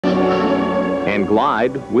and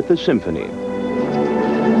glide with the symphony.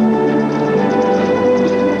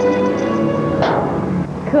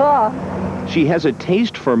 Cool. She has a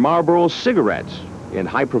taste for Marlboro cigarettes and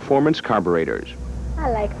high-performance carburetors. I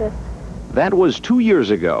like this. That was 2 years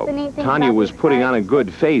ago. The neat thing Tonya about was these putting cars on a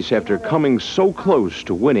good face after coming so close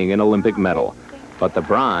to winning an Olympic medal. But the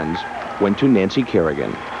bronze went to Nancy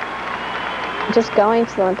Kerrigan. Just going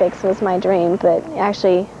to the Olympics was my dream, but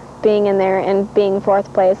actually being in there and being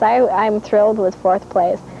fourth place, I'm thrilled with fourth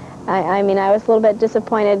place. I mean, I was a little bit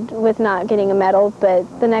disappointed with not getting a medal, but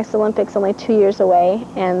the next Olympics only 2 years away,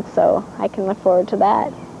 and so I can look forward to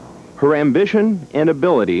that. Her ambition and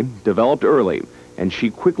ability developed early, and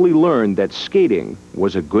she quickly learned that skating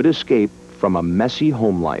was a good escape from a messy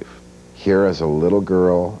home life. Here is a little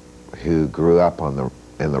girl who grew up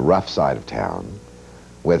in the rough side of town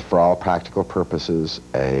with, for all practical purposes,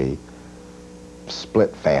 a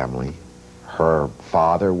split family. Her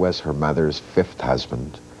father was her mother's fifth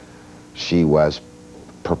husband. She was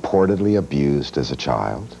purportedly abused as a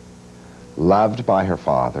child, loved by her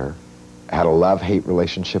father, had a love-hate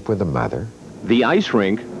relationship with the mother. The ice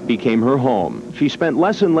rink became her home. She spent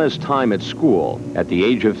less and less time at school. At the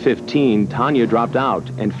age of 15, Tonya dropped out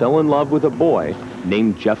and fell in love with a boy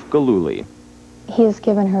named Jeff Gillooly. He has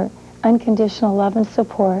given her unconditional love and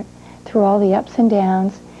support through all the ups and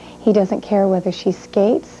downs. He doesn't care whether she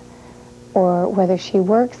skates or whether she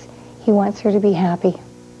works. He wants her to be happy.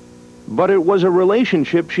 But it was a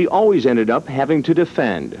relationship she always ended up having to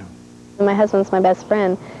defend. My husband's my best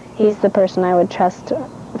friend. He's the person I would trust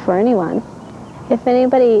for anyone. If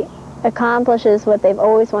anybody accomplishes what they've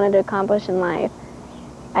always wanted to accomplish in life,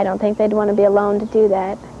 I don't think they'd want to be alone to do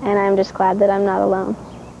that, and I'm just glad that I'm not alone.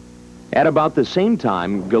 At about the same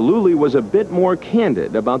time, Gillooly was a bit more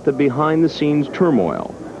candid about the behind-the-scenes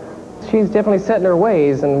turmoil. She's definitely set in her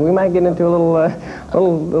ways, and we might get into a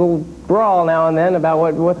little brawl now and then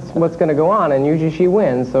about what's going to go on, and usually she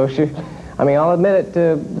wins. So I mean, I'll admit it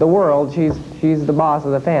to the world, she's the boss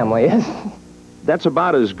of the family. That's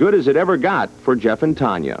about as good as it ever got for Jeff and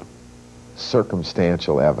Tonya.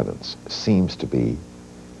 Circumstantial evidence seems to be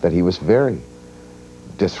that he was very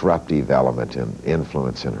disruptive element and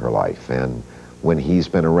influence in her life, and when he's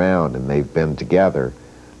been around and they've been together,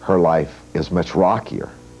 her life is much rockier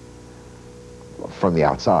from the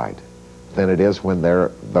outside than it is when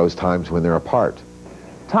those times when they're apart.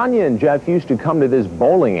 Tonya and Jeff used to come to this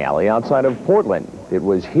bowling alley outside of Portland. It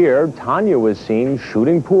was here Tonya was seen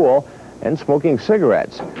shooting pool and smoking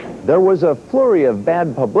cigarettes. There was a flurry of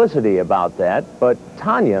bad publicity about that, but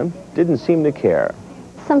Tonya didn't seem to care.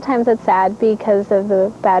 Sometimes it's sad because of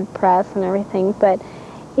the bad press and everything, but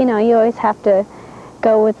you know, you always have to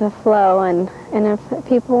go with the flow, and if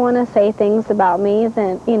people want to say things about me,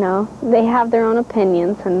 then, you know, they have their own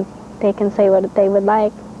opinions and they can say what they would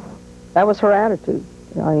like. That was her attitude.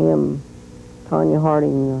 I am Tonya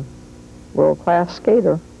Harding, a world-class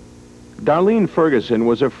skater. Darlene Ferguson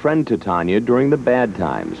was a friend to Tonya during the bad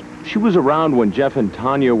times. She was around when Jeff and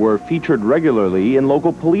Tonya were featured regularly in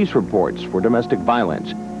local police reports for domestic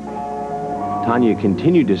violence. Tonya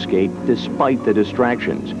continued to skate despite the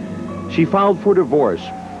distractions. She filed for divorce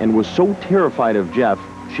and was so terrified of Jeff,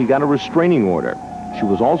 she got a restraining order. She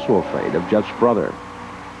was also afraid of Jeff's brother.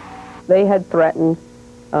 They had threatened,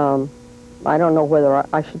 I don't know whether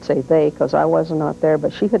I should say they, because I was not there,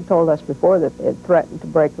 but she had told us before that they had threatened to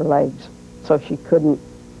break her legs, so she couldn't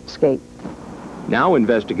skate. Now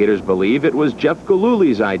investigators believe it was Jeff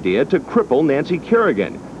Gillooly's idea to cripple Nancy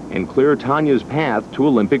Kerrigan and clear Tonya's path to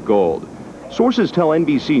Olympic gold. Sources tell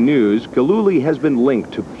NBC News Gillooly has been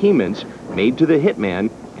linked to payments made to the hitman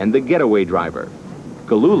and the getaway driver.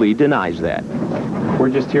 Gillooly denies that. We're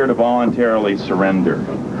just here to voluntarily surrender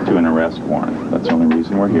to an arrest warrant. That's the only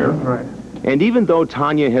reason we're here. Right. And even though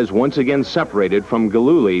Tonya has once again separated from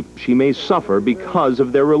Gillooly, she may suffer because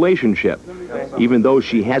of their relationship. Even though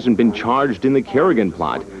she hasn't been charged in the Kerrigan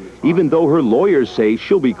plot, even though her lawyers say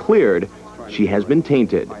she'll be cleared, she has been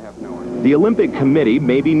tainted. The Olympic Committee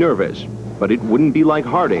may be nervous, but it wouldn't be like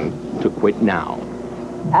Harding to quit now.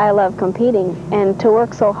 I love competing, and to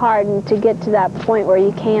work so hard and to get to that point where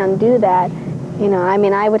you can do that, you know, I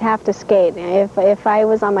mean, I would have to skate. If I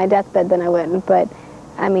was on my deathbed, then I wouldn't, but,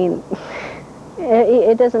 I mean,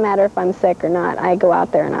 it doesn't matter if I'm sick or not. I go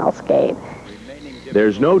out there and I'll skate.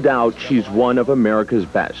 There's no doubt she's one of America's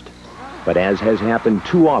best. But as has happened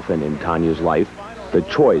too often in Tonya's life, the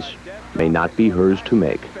choice may not be hers to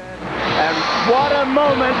make. And what a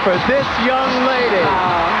moment for this young lady.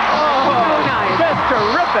 Oh, nice. Just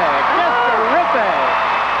terrific, just terrific.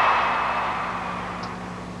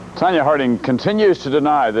 Tonya Harding continues to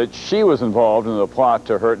deny that she was involved in the plot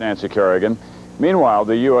to hurt Nancy Kerrigan. Meanwhile,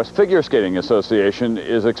 the U.S. Figure Skating Association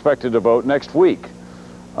is expected to vote next week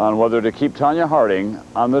on whether to keep Tonya Harding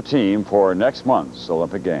on the team for next month's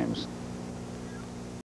Olympic Games.